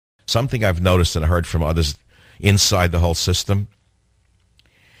something I've noticed and heard from others inside the whole system.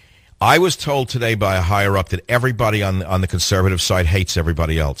 I was told today by a higher up that everybody on the conservative side hates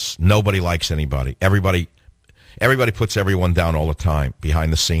everybody else. Nobody likes anybody. Everybody puts everyone down all the time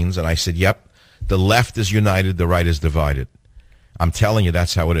behind the scenes. And I said, yep, the left is united, the right is divided. I'm telling you,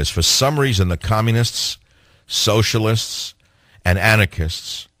 that's how it is. For some reason, the communists, socialists, and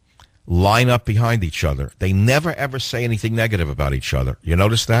anarchists line up behind each other. They never, ever say anything negative about each other. You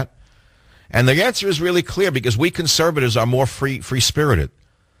notice that? And the answer is really clear, because we conservatives are more free-spirited.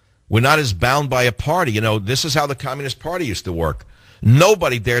 We're not as bound by a party. You know, this is how the Communist Party used to work.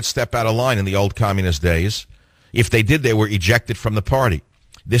 Nobody dared step out of line in the old communist days. If they did, they were ejected from the party.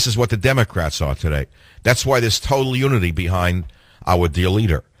 This is what the Democrats are today. That's why there's total unity behind our dear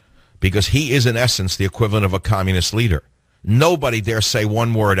leader, because he is, in essence, the equivalent of a communist leader. Nobody dare say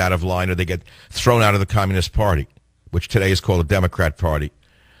one word out of line or they get thrown out of the Communist Party, which today is called the Democrat Party,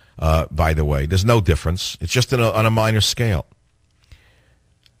 by the way. There's no difference. It's just on a minor scale.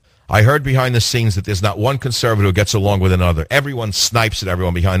 I heard behind the scenes that there's not one conservative who gets along with another. Everyone snipes at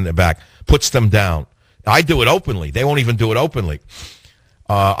everyone behind their back, puts them down. I do it openly. They won't even do it openly.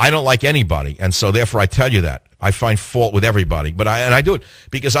 I don't like anybody, and so therefore I tell you that. I find fault with everybody, but I do it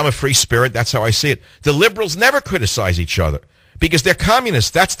because I'm a free spirit. That's how I see it. The liberals never criticize each other because they're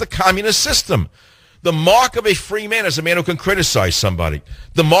communists. That's the communist system. The mark of a free man is a man who can criticize somebody.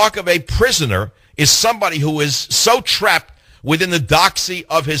 The mark of a prisoner is somebody who is so trapped within the doxy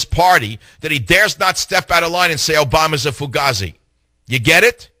of his party that he dares not step out of line and say Obama's a Fugazi. You get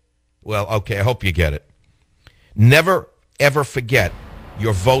it? Well, okay, I hope you get it. Never, ever forget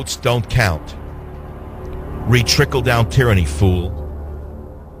your votes don't count. Read Trickle-Down Tyranny, fool.